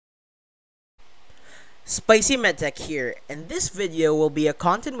Spicy MedTech here, and this video will be a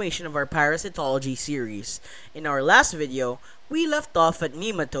continuation of our parasitology series. In our last video, we left off at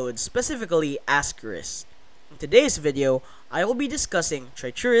nematodes, specifically Ascaris. In today's video, I will be discussing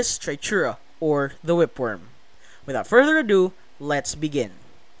Trichuris trichiura, or the whipworm. Without further ado, let's begin.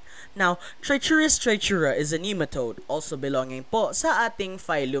 Now, Trichuris trichiura is a nematode, also belonging po sa ating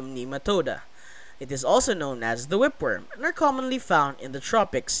phylum Nematoda. It is also known as the whipworm, and are commonly found in the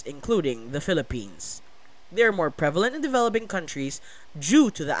tropics, including the Philippines. They are more prevalent in developing countries due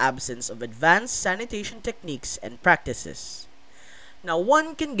to the absence of advanced sanitation techniques and practices. Now,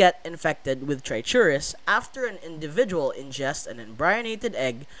 one can get infected with Trichuris after an individual ingests an embryonated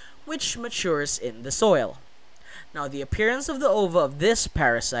egg which matures in the soil. Now, the appearance of the ova of this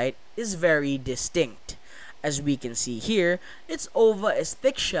parasite is very distinct. As we can see here, its ova is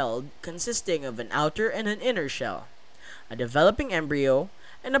thick-shelled, consisting of an outer and an inner shell, a developing embryo,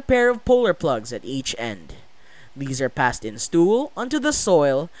 and a pair of polar plugs at each end. These are passed in stool onto the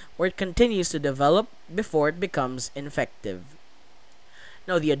soil where it continues to develop before it becomes infective.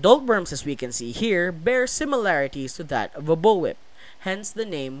 Now, the adult worms, as we can see here, bear similarities to that of a bullwhip, hence the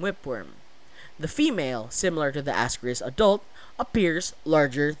name whipworm. The female, similar to the Ascaris adult, appears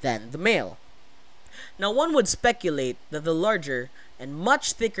larger than the male. Now, one would speculate that the larger and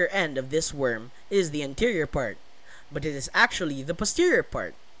much thicker end of this worm is the anterior part, but it is actually the posterior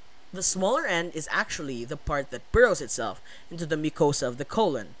part. The smaller end is actually the part that burrows itself into the mucosa of the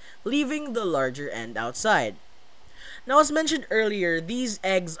colon, leaving the larger end outside. Now, as mentioned earlier, these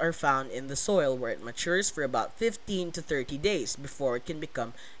eggs are found in the soil where it matures for about 15 to 30 days before it can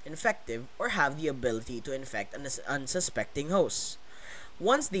become infective or have the ability to infect an unsuspecting host.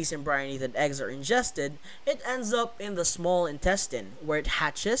 Once these embryonated eggs are ingested, it ends up in the small intestine, where it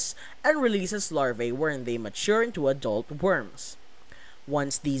hatches and releases larvae wherein they mature into adult worms.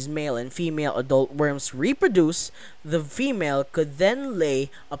 Once these male and female adult worms reproduce, the female could then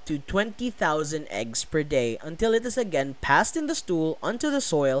lay up to 20,000 eggs per day until it is again passed in the stool onto the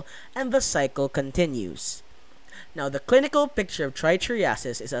soil and the cycle continues. Now, the clinical picture of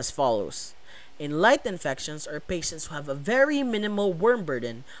trichuriasis is as follows. In light infections, or patients who have a very minimal worm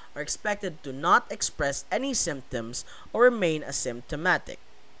burden are expected to not express any symptoms or remain asymptomatic.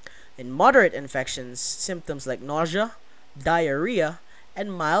 In moderate infections, symptoms like nausea, diarrhea,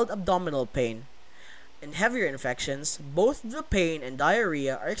 and mild abdominal pain. In heavier infections, both the pain and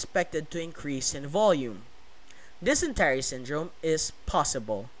diarrhea are expected to increase in volume. Dysentery syndrome is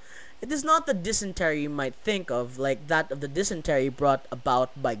possible. It is not the dysentery you might think of, like that of the dysentery brought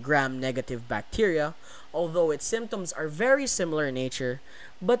about by gram-negative bacteria, although its symptoms are very similar in nature,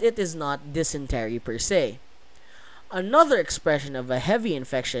 but it is not dysentery per se. Another expression of a heavy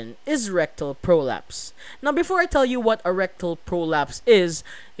infection is rectal prolapse. Now, before I tell you what a rectal prolapse is,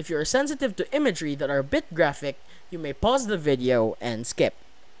 if you are sensitive to imagery that are a bit graphic, you may pause the video and skip.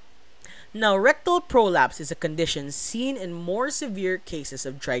 Now, rectal prolapse is a condition seen in more severe cases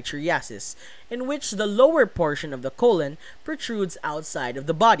of trichuriasis, in which the lower portion of the colon protrudes outside of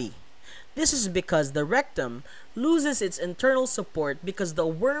the body. This is because the rectum loses its internal support because the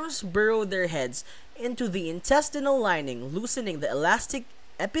worms burrow their heads into the intestinal lining, loosening the elastic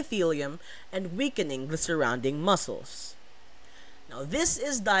epithelium and weakening the surrounding muscles. Now, this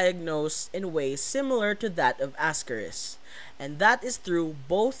is diagnosed in ways similar to that of Ascaris, and that is through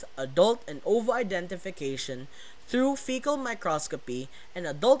both adult and ova identification through fecal microscopy and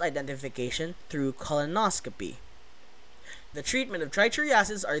adult identification through colonoscopy. The treatment of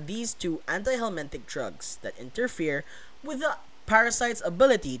trichuriasis are these two antihelminthic drugs that interfere with the parasite's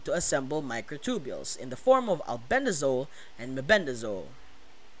ability to assemble microtubules in the form of albendazole and mebendazole.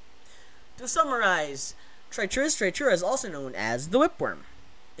 To summarize, Trichuris trichiura is also known as the whipworm.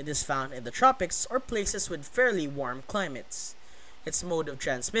 It is found in the tropics or places with fairly warm climates. Its mode of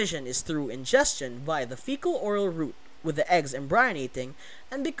transmission is through ingestion via the fecal-oral route, with the eggs embryonating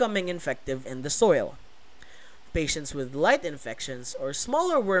and becoming infective in the soil. Patients with light infections or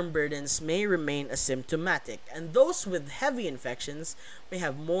smaller worm burdens may remain asymptomatic, and those with heavy infections may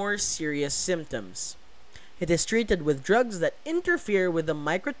have more serious symptoms. It is treated with drugs that interfere with the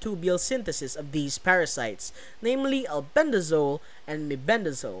microtubule synthesis of these parasites, namely albendazole and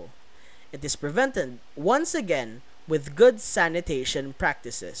mebendazole. It is prevented, once again, with good sanitation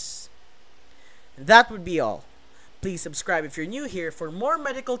practices. And that would be all. Please subscribe if you're new here for more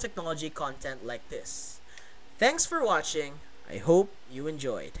medical technology content like this. Thanks for watching. I hope you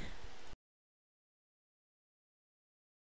enjoyed.